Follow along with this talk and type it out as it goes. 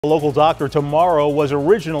A local doctor tomorrow was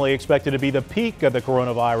originally expected to be the peak of the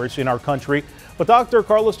coronavirus in our country, but Dr.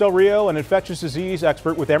 Carlos Del Rio, an infectious disease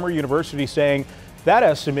expert with Emory University, saying that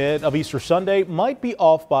estimate of Easter Sunday might be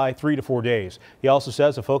off by 3 to 4 days. He also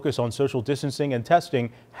says a focus on social distancing and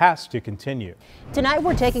testing has to continue. Tonight,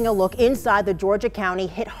 we're taking a look inside the Georgia county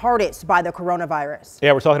hit hardest by the coronavirus.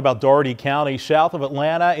 Yeah, we're talking about Dougherty County, south of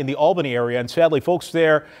Atlanta in the Albany area. And sadly, folks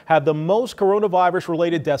there have the most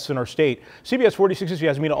coronavirus-related deaths in our state. CBS 46's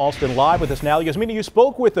Yasmina Alston live with us now. Yasmina, you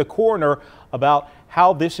spoke with the coroner about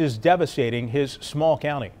how this is devastating his small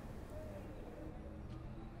county.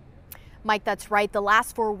 Mike, that's right. The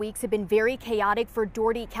last 4 weeks have been very chaotic for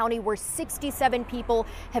Dougherty County, where 67 people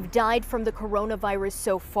have died from the coronavirus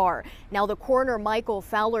so far. Now, the coroner, Michael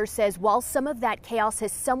Fowler, says while some of that chaos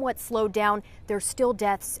has somewhat slowed down, there's still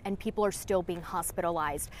deaths and people are still being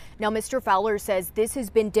hospitalized. Now, Mr. Fowler says this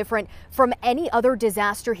has been different from any other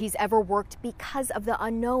disaster he's ever worked because of the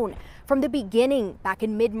unknown. From the beginning, back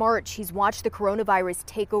in mid-March, he's watched the coronavirus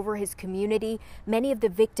take over his community. Many of the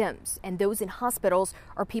victims and those in hospitals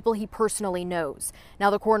are people he personally knows. Now,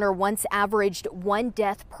 the coroner once averaged 1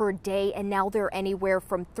 death per day, and now they're anywhere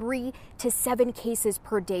from 3 to 7 cases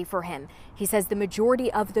per day for him. He says the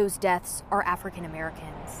majority of those deaths are African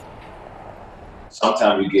Americans.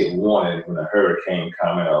 Sometimes you get warned when a hurricane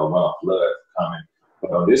coming or when a flood coming. But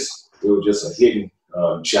it was just a hidden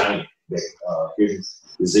giant, hidden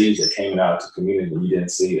disease that came out to the community and you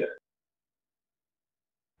didn't see it.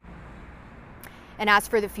 And as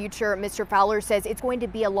for the future, Mr. Fowler says it's going to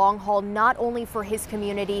be a long haul, not only for his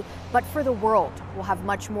community, but for the world. We'll have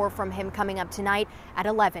much more from him coming up tonight at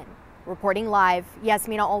 11. Reporting live,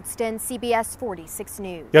 Yasmina Alston, CBS 46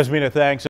 News. Yasmina, thanks.